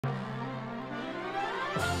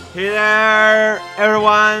Hey there,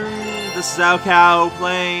 everyone! This is Cow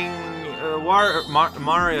playing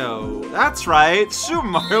Mario. That's right, Super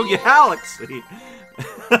Mario Galaxy.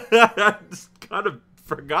 I just kind of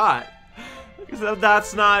forgot. Because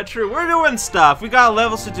that's not true. We're doing stuff. We got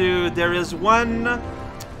levels to do. There is one...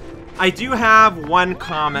 I do have one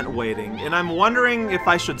comment waiting, and I'm wondering if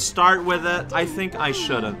I should start with it. I think I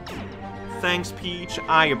shouldn't. Thanks, Peach.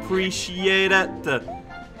 I appreciate it.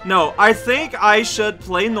 No, I think I should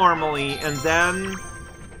play normally, and then,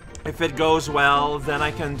 if it goes well, then I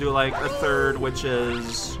can do like a third, which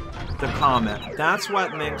is the comet. That's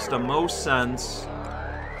what makes the most sense.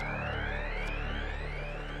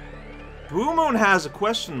 Blue Moon has a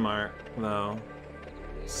question mark, though.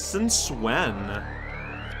 Since when?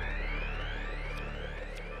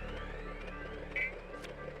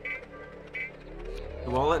 It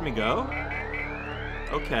won't let me go?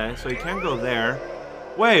 Okay, so you can't go there.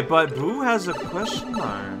 Wait, but Boo has a question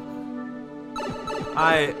mark.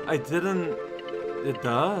 I didn't... It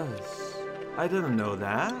does. I didn't know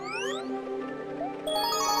that.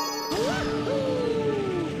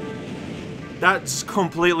 That's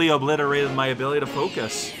completely obliterated my ability to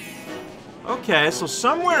focus. Okay, so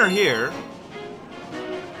somewhere here,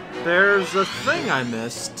 there's a thing I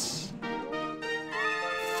missed.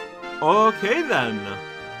 Okay then.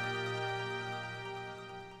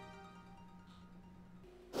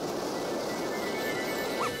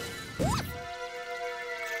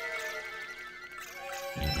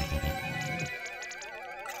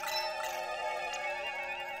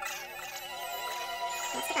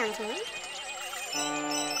 What's the down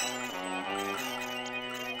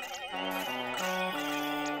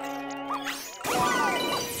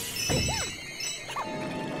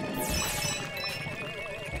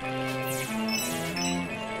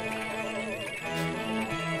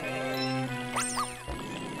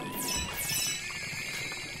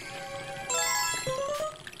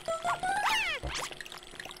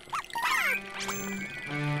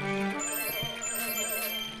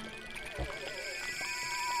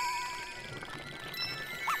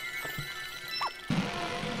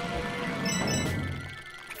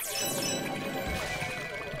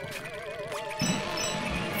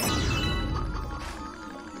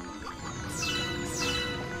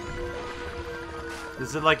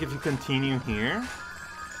Is it like if you continue here?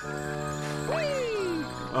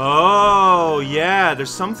 Oh, yeah,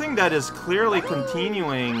 there's something that is clearly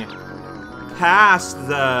continuing past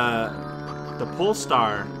the pole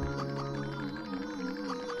star.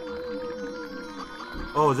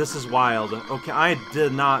 Oh, this is wild. Okay, I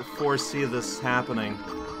did not foresee this happening.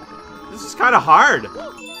 This is kind of hard.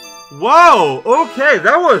 Whoa, okay,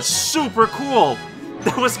 that was super cool.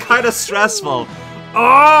 That was kind of stressful.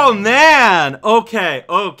 Oh, man! Okay,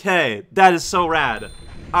 okay. That is so rad.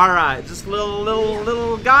 Alright, just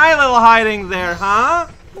little guy hiding there, huh?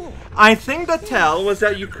 I think the tell was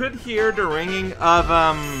that you could hear the ringing of,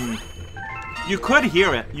 you could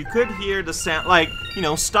hear it. You could hear the sound, like, you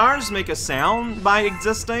know, stars make a sound by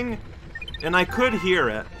existing, and I could hear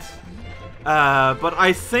it. But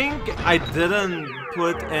I think I didn't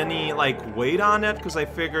put any, like, weight on it, because I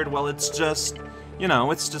figured, well, it's just... You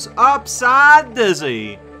know, it's just upside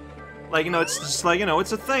dizzy. Like, you know, it's just like, you know,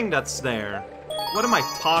 it's a thing that's there. What am I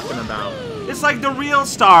talking about? It's like the real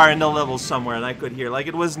star in the level somewhere that I could hear. Like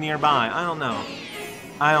it was nearby. I don't know.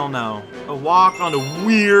 I don't know. A walk on the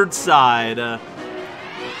weird side.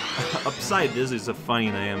 Upside dizzy is a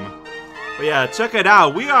funny name. But yeah, check it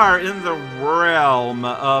out. We are in the realm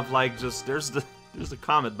of like just, there's the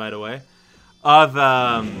comet, by the way, of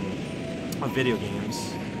video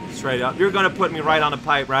games. Straight up. You're gonna put me right on a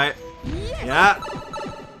pipe, right? Yeah.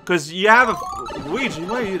 Cause you have a... Luigi,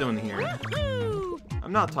 what are you doing here?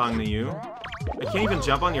 I'm not talking to you. I can't even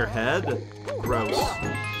jump on your head? Gross.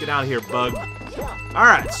 Get out of here, bug.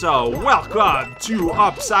 Alright, so welcome to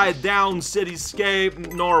Upside Down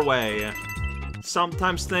Cityscape, Norway.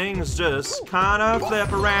 Sometimes things just kinda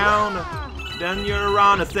flip around. Then you're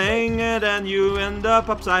on a thing, and then you end up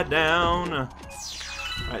upside down.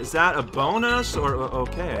 Is that a bonus or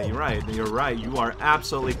okay? You're right. You're right. You are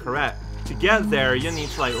absolutely correct. To get there, you need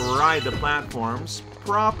to like ride the platforms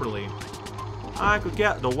properly. I could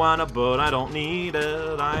get the one up, but I don't need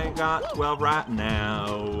it. I got 12 right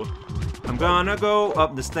now. I'm gonna go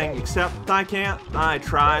up this thing, except I can't. I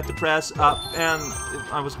tried to press up, and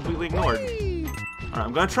I was completely ignored. Alright,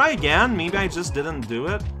 I'm gonna try again. Maybe I just didn't do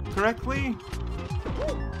it correctly.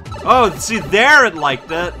 Oh, see, there it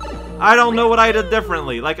liked it. I don't know what I did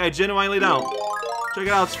differently. Like, I genuinely don't. Check it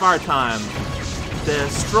out, it's fire time.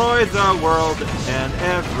 Destroy the world and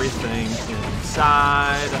everything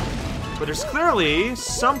inside. But there's clearly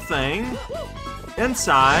something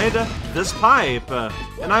inside this pipe.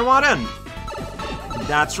 And I want in.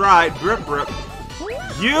 That's right. Brip, brip.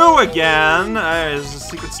 You again. There's a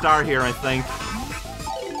secret star here, I think.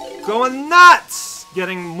 Going nuts!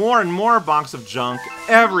 Getting more and more box of junk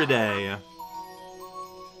every day.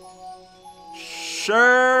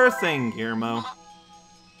 Sure thing, Guillermo.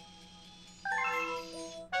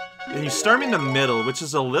 And you start me in the middle, which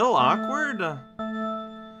is a little awkward. Alright,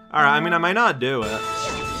 I mean, I might not do it.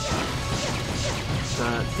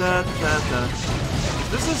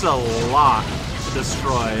 This is a lot to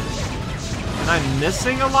destroy. And I'm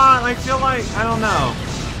missing a lot, I feel like. I don't know.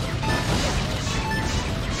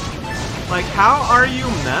 Like, how are you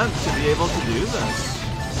meant to be able to do this?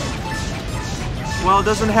 Well, it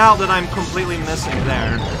doesn't help that I'm completely missing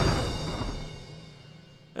there.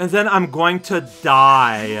 And then I'm going to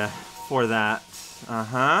die for that.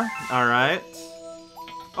 Uh-huh. Alright.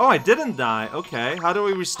 Oh, I didn't die. Okay. How do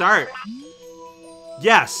we restart?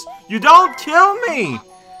 Yes. You don't kill me!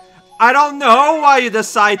 I don't know why you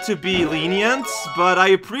decide to be lenient, but I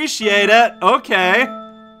appreciate it. Okay.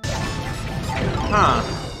 Huh.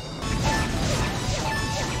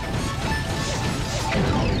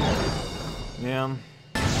 Yeah.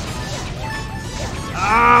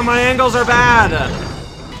 Ah, my angles are bad!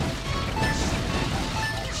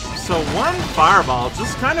 So one fireball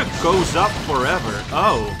just kind of goes up forever.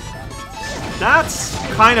 Oh. That's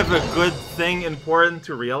kind of a good thing, important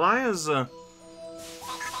to realize.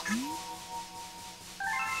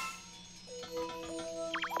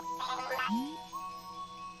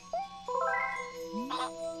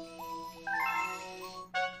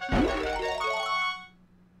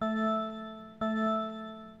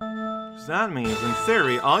 That means, in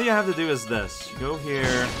theory, all you have to do is this. You go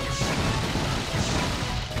here.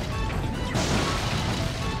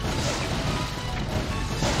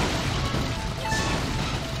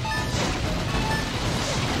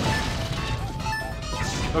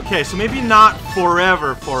 Okay, so maybe not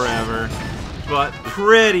forever, but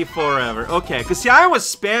pretty forever. Okay, because see, I was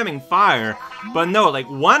spamming fire, but no, like,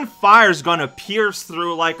 one fire's gonna pierce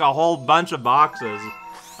through, like, a whole bunch of boxes.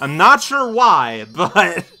 I'm not sure why,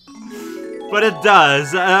 but... But it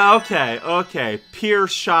does. Okay.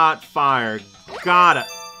 Pierce shot fire. Got it.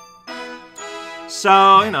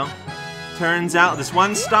 So, you know, turns out this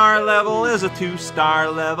 1-star level is a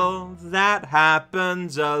 2-star level. That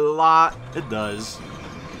happens a lot. It does.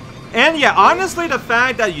 And yeah, honestly, the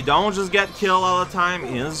fact that you don't just get killed all the time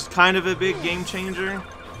is kind of a big game changer.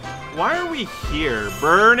 Why are we here?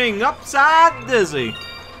 Burning upside dizzy.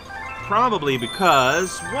 Probably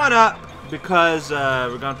because, because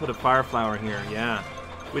we're gonna put a fire flower here, yeah.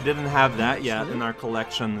 We didn't have that yet in our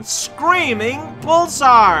collection. Screaming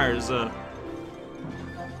pulsars!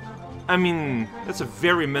 I mean, that's a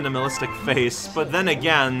very minimalistic face, but then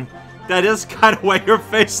again, that is kind of what your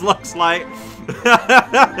face looks like.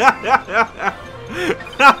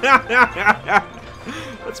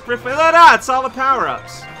 Let's pretty. Look at that! It's all the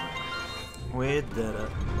power-ups. We did it.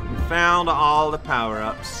 We found all the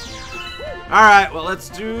power-ups. Alright, well, let's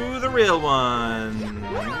do the real one.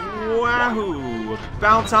 Wahoo!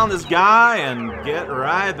 Bounce on this guy and get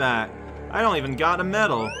right back. I don't even got a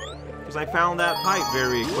medal, because I found that pipe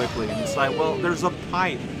very quickly. And it's like, well, there's a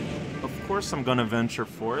pipe. Of course I'm gonna venture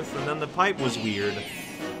forth, and then the pipe was weird.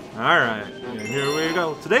 Alright, here we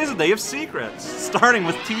go. Today's a day of secrets, starting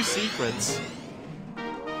with 2 secrets.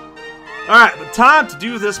 Alright, but time to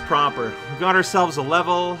do this proper. We got ourselves a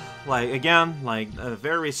level, like, again, like a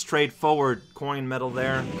very straightforward coin medal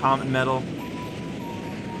there, comet medal.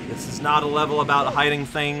 This is not a level about hiding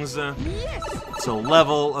things. It's a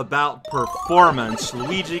level about performance.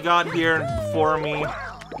 Luigi got here before me.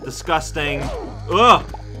 Disgusting. Ugh!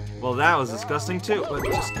 Well, that was disgusting too, but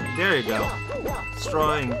just, there you go.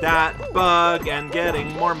 Destroying that bug and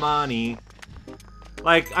getting more money.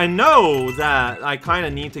 Like, I know that I kind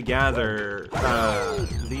of need to gather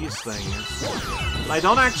these things. I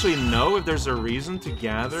don't actually know if there's a reason to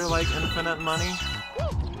gather, like, infinite money.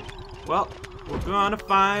 Well, we're gonna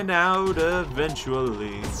find out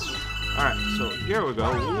eventually. Alright, so here we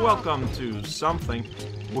go. Welcome to something.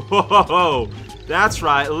 Whoa! That's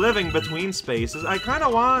right, living between spaces. I kind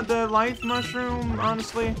of want the life mushroom,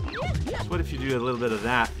 honestly. What if you do a little bit of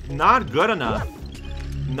that? Not good enough.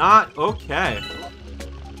 Not okay.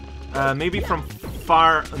 Maybe from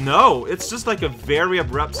far... No, it's just like a very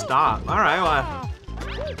abrupt stop. Alright, well...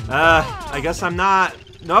 I guess I'm not...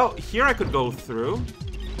 No, here I could go through.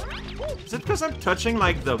 Is it because I'm touching,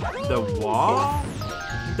 like, the wall?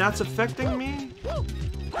 That's affecting me?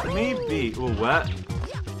 Maybe. Ooh, what?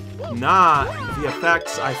 Not the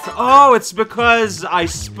effects I... Oh, it's because I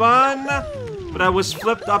spun But I was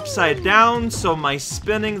flipped upside down, so my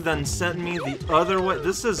spinning then sent me the other way.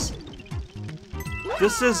 This is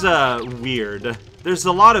weird. There's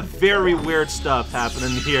a lot of very weird stuff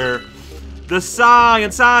happening here. The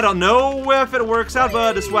science, I don't know if it works out,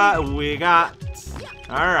 but it's what we got.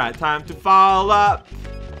 Alright, time to fall up.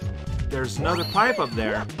 There's another pipe up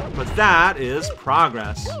there, but that is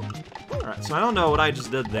progress. Alright, so I don't know what I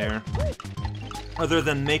just did there. Other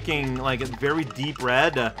than making, like, it very deep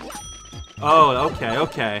red. Oh,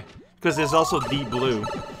 okay. Because there's also deep blue.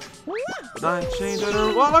 Well,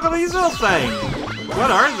 look at these little things!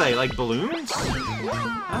 What are they? Like balloons?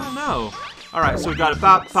 I don't know. Alright, so we got a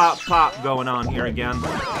pop, pop, pop going on here again.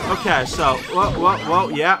 Okay, so, whoa,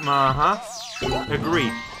 yeah,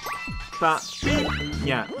 agree. Pop, beep.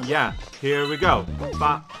 Yeah, here we go.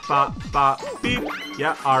 Pop, pop, pop, beep.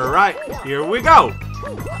 Yeah, alright, here we go.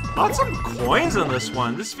 Lots of coins in this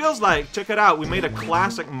one. This feels like, check it out, we made a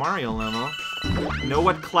classic Mario level. You know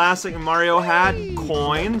what classic Mario had?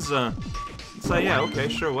 Coins. So yeah, okay,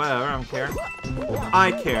 sure, whatever, I don't care.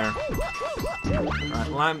 I care. Alright,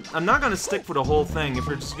 well, I'm not gonna stick for the whole thing if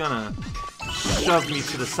you're just gonna shove me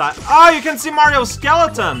to the side. Oh, you can see Mario's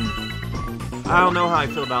skeleton! I don't know how I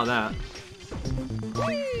feel about that.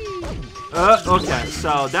 Okay,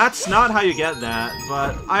 so that's not how you get that,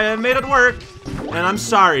 but I made it work. And I'm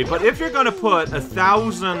sorry, but if you're gonna put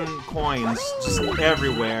 1,000 coins just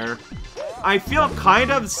everywhere, I feel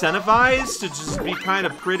kind of incentivized to just be kind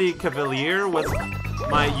of pretty cavalier with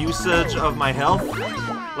my usage of my health.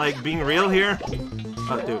 Like, being real here.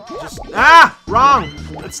 Oh, dude, just... Ah! Wrong!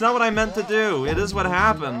 That's not what I meant to do. It is what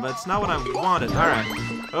happened, but it's not what I wanted. Alright.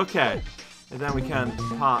 Okay. And then we can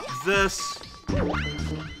pop this.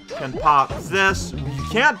 Can pop this. You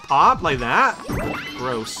can't pop like that?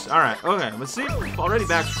 Gross. Alright, okay. Let's see. Already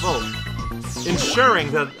back to full.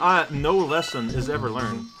 Ensuring that no lesson is ever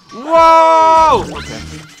learned. Whoa! Okay.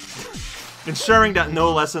 Ensuring that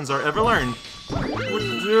no lessons are ever learned. We're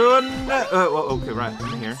doing that. Okay, right.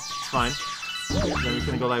 I'm here. It's fine. Then we're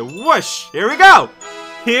gonna go like whoosh. Here we go!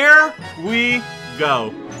 Here we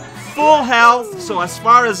go. Full health, so as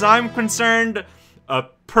far as I'm concerned, a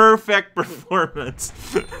perfect performance.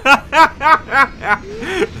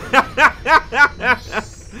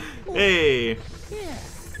 Hey.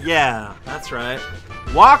 Yeah, that's right.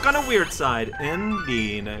 Walk on a weird side.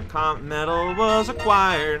 Indeed. A comet medal was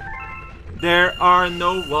acquired. There are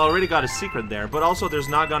no... Well, I already got a secret there, but also there's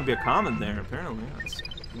not gonna be a comet there, apparently. That's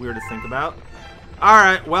weird to think about.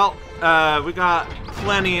 Alright, well, we got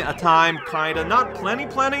plenty of time, kinda. Not plenty,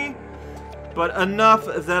 but enough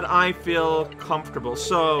that I feel comfortable.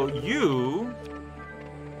 So, you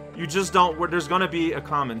just don't... There's gonna be a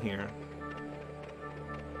comet here.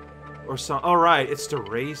 Or so... Alright, it's the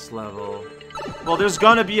race level. Well, there's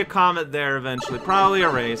gonna be a comet there eventually. Probably a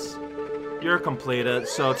race. You're completed.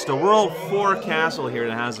 So it's the World 4 castle here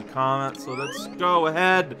that has a comet. So let's go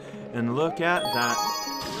ahead and look at that.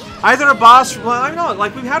 Either a boss... Well, I don't know.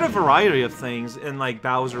 Like, we've had a variety of things in, like,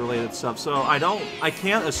 Bowser-related stuff. So I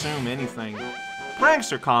can't assume anything.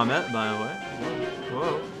 Prankster comet, by the way.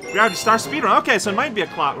 Whoa. Gravity Star speedrun. Okay, so it might be a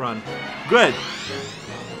clock run. Good.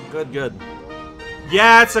 Good.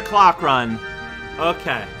 Yeah, it's a clock run.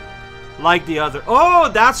 Okay. Like the other... Oh,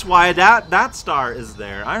 that's why that star is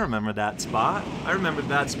there. I remember that spot. I remember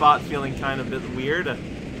that spot feeling kind of a bit weird.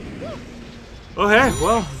 Okay,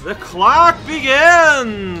 well, the clock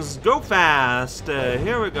begins! Go fast.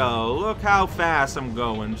 Here we go. Look how fast I'm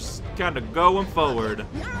going. Just kind of going forward.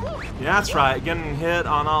 Yeah, that's right. Getting hit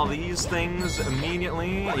on all these things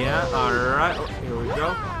immediately. Yeah, alright. Oh, here we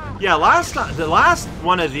go. Yeah, the last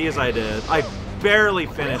one of these I did, I barely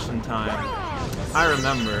finished in time. I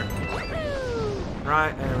remember.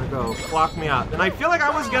 Right, there we go. Clock me up. And I feel like I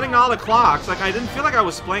was getting all the clocks. Like, I didn't feel like I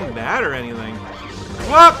was playing bad or anything.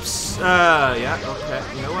 Whoops! Yeah, okay.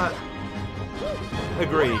 You know what?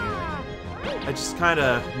 Agree. I just kind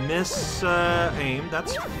of aimed.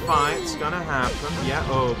 That's fine. It's gonna happen. Yeah,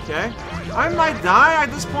 okay. I might die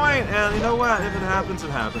at this point, and you know what? If it happens,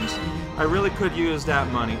 it happens. I really could use that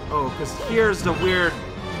money. Oh, because here's the weird...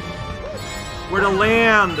 Where the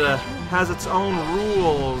land has its own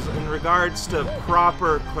rules in regards to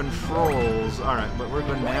proper controls. Alright, but we're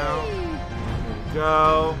good now. Here we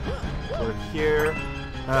go. We're here.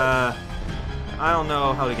 I don't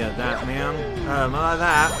know how to get that, man. None of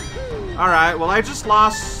that. Alright, well, I just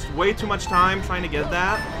lost way too much time trying to get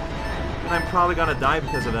that. And I'm probably gonna die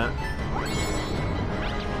because of that.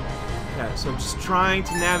 Okay, so I'm just trying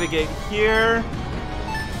to navigate here.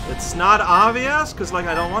 It's not obvious, because, like,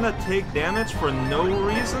 I don't want to take damage for no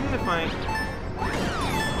reason if I...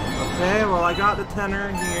 Okay, well, I got the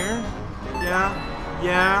tenor here. Yeah.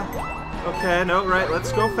 Okay, no, right,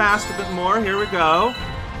 let's go fast a bit more. Here we go.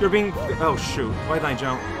 You're being... Oh, shoot. Why didn't I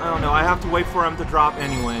jump? I don't know. I have to wait for him to drop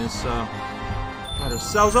anyways, so... Got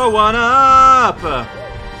ourselves a one-up!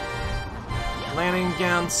 Landing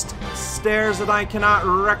against stairs that I cannot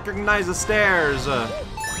recognize as stairs.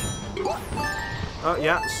 Oh,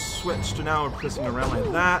 yeah, switch to now we're pressing around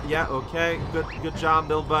like that. Yeah, okay. Good job,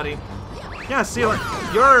 Bill Buddy. Yeah, see, like,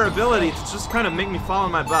 your ability to just kind of make me fall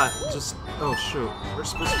on my butt. Just... Oh, shoot. We're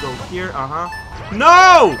supposed to go here. Uh-huh.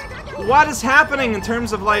 No! What is happening in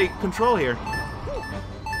terms of, like, control here?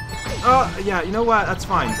 Oh, yeah, you know what? That's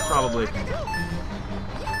fine, probably.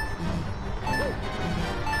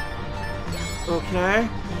 Okay.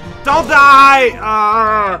 Don't die!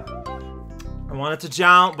 I wanted to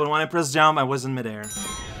jump, but when I pressed jump, I was in midair.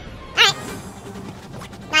 Alright.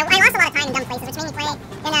 Now, I lost a lot of time in dumb places, which made me play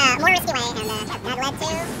in a more risky way, and that led to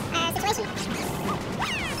a situation.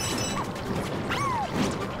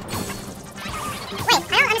 Wait,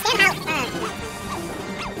 I don't understand how,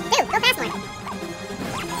 dude, go fast more.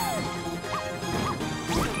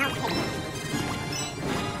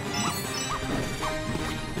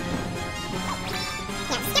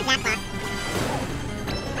 Yeah, skip that clock.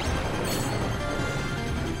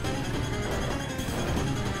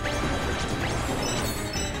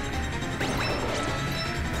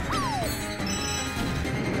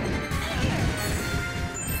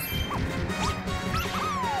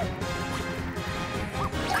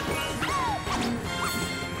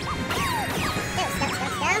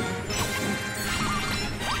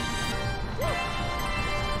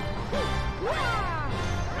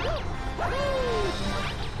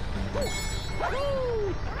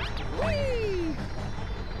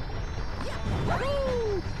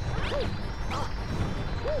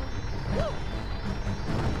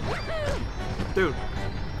 Dude.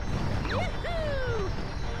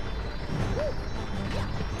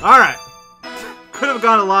 Alright. Could have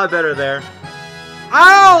gone a lot better there.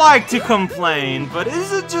 I don't like to complain, but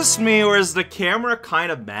is it just me or is the camera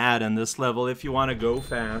kind of bad in this level if you want to go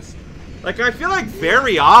fast? Like, I feel like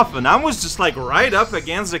very often I was just like right up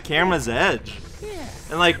against the camera's edge.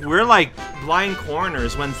 And like, we're like blind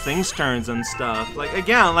corners when things turns and stuff. Like,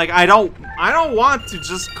 again, like I don't want to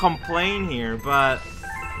just complain here, but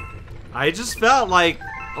I just felt like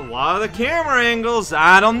a lot of the camera angles,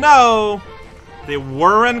 I don't know, they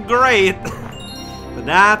weren't great. But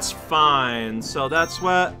that's fine. So that's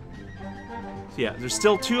what... Yeah, there's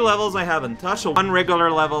still 2 levels I haven't touched. So 1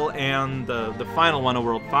 regular level and the final one of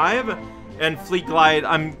World 5. And Fleet Glide,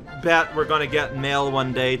 I bet we're gonna get mail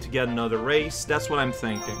one day to get another race. That's what I'm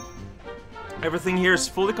thinking. Everything here is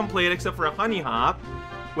fully complete except for a Honey Hop,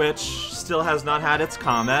 which still has not had its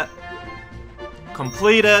comet.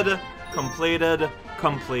 Completed.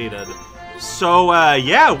 So,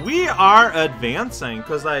 yeah, we are advancing,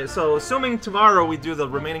 so assuming tomorrow we do the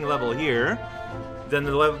remaining level here, then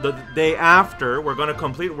the day after, we're gonna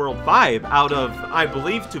complete World 5 out of, I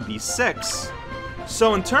believe, to be 6.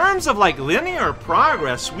 So in terms of, like, linear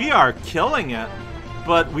progress, we are killing it,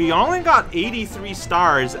 but we only got 83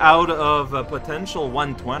 stars out of a potential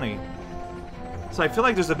 120. So I feel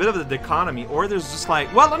like there's a bit of a dichotomy, or there's just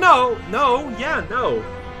like, well, no.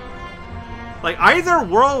 Like, either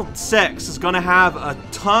World 6 is gonna have a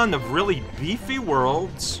ton of really beefy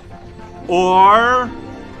worlds, or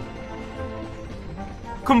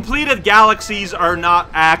completed galaxies are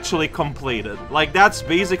not actually completed. Like, that's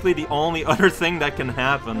basically the only other thing that can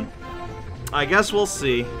happen. I guess we'll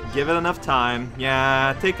see. Give it enough time.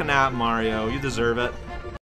 Yeah, take a nap, Mario. You deserve it.